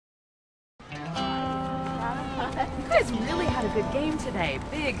guys really had a good game today.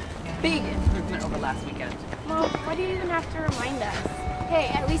 Big improvement over last weekend. Mom, why do you even have to remind us? Hey,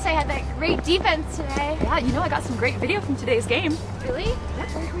 at least I had that great defense today. Yeah, you know I got some great video from today's game. Really? Yeah.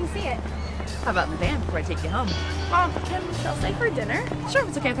 Where can we see it? How about in the van before I take you home? Mom, can Michelle stay for dinner? Sure,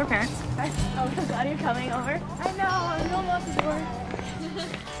 it's okay with her parents. I'm so glad you're coming over. I know, I'm going out the door.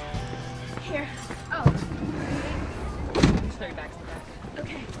 Here. Oh. Just throw your bags in the back.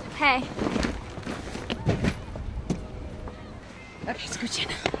 Okay. Hey. Okay, scooch in.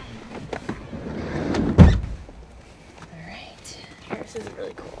 Alright. Here, this is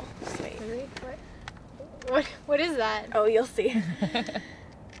really cool. Sweet. Really? What is that? Oh, you'll see.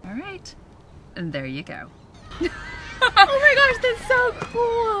 Alright. And there you go. Oh my gosh, that's so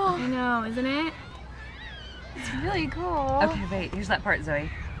cool. I know, isn't it? It's really cool. Okay, wait, here's that part, Zoe.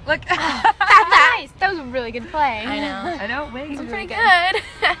 Look. Nice. That was a really good play. I know. I know, wait. It's pretty good.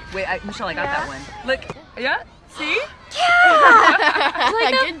 Wait, Michelle, I got that one. Look. Yeah? See? Yeah!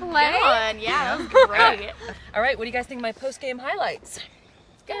 Like a good play? One. Yeah, that was great. Alright, what do you guys think of my post-game highlights?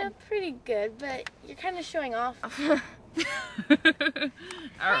 Yeah, pretty good, but you're kind of showing off.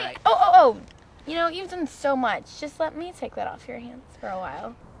 Alright. Oh. You know, you've done so much. Just let me take that off your hands for a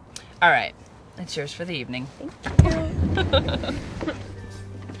while. Alright. It's yours for the evening. Thank you.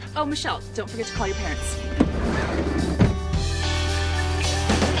 Oh, Michelle, don't forget to call your parents.